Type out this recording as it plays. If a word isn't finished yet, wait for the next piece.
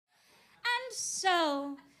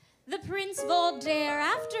So, the Prince Voltaire,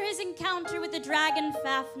 after his encounter with the dragon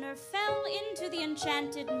Fafnir, fell into the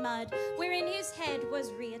enchanted mud, wherein his head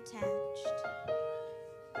was reattached.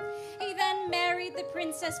 He then married the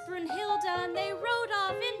Princess Brunhilde, and they rode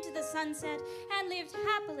off into the sunset and lived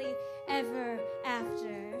happily ever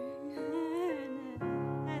after.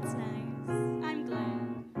 That's nice. I'm glad.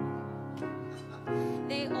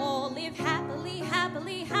 They all live happily,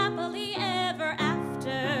 happily, happily ever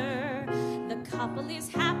after. The couple is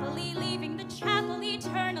happily leaving the chapel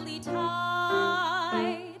eternally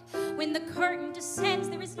tied. When the curtain descends,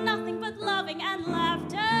 there is nothing but loving and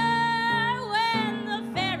laughter. When the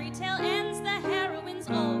fairy tale ends, the heroine's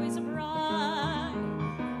always a bride.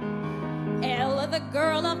 Ella, the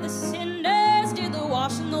girl of the cinders, did the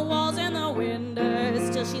washing, the walls, and the windows,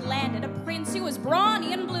 till she landed a prince who was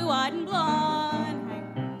brawny and blue-eyed and blonde.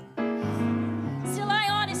 Still, I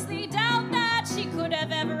honestly doubt that she could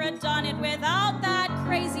have ever done it without that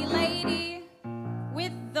crazy lady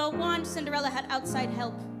with the wand. Cinderella had outside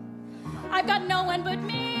help. I've got no one but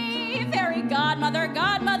me, fairy godmother,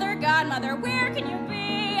 godmother, godmother. Where can you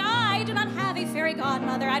be? I do not have a fairy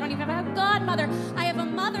godmother. I don't even have a godmother. I have a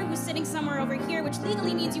mother who's sitting somewhere over here, which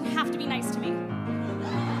legally means you have to be nice to me.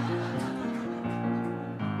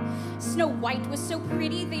 Snow White was so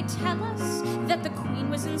pretty, they tell us that the queen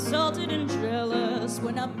was insulted and jealous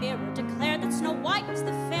when a mirror declared that Snow White was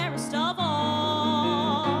the fairest of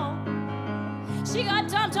all. She got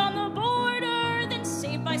dumped on the border, then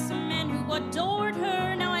saved by some men who adored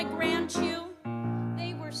her. Now I grant you,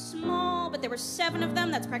 they were small, but there were 7 of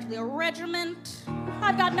them. That's practically a regiment.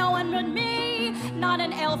 I've got no one but me, not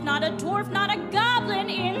an elf, not a dwarf, not a goblin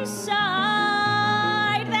inside.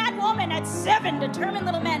 That woman had 7 determined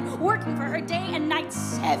little men working for her day and night.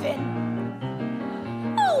 7.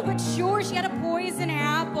 Oh, but sure, she had a poison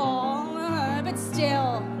apple, but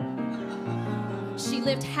still. She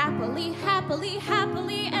lived happily, happily,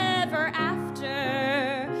 happily ever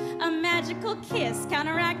after. A magical kiss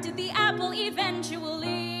counteracted the apple eventually.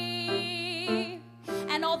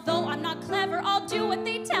 And although I'm not clever, I'll do what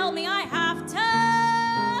they tell me I have to.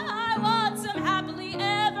 I want some happily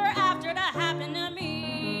ever after to happen to me.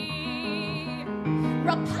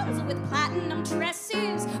 Rapunzel with platinum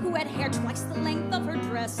tresses, who had hair twice the length of her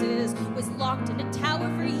dresses, was locked in a tower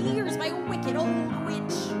for years by a wicked old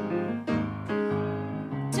witch.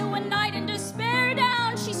 Night in despair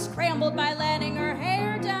down, she scrambled by letting her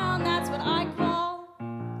hair down. That's what I call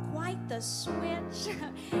quite the switch.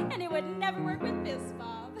 And it would never work with this,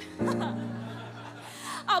 Bob.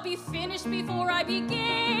 I'll be finished before I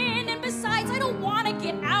begin. And besides, I don't want to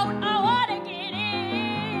get out, I want to get in.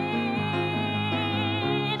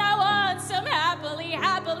 I want some happily,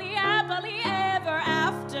 happily, happily ever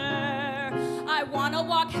after. I want to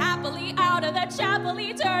walk happily out of the chapel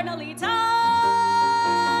eternally tied.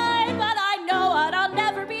 But I know what, I'll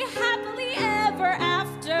never be happily ever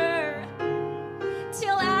after.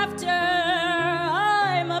 Till after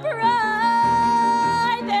I'm a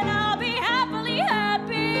bride, then I'll be happily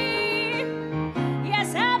happy.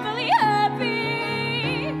 Yes, happily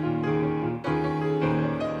happy.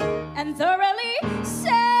 And thoroughly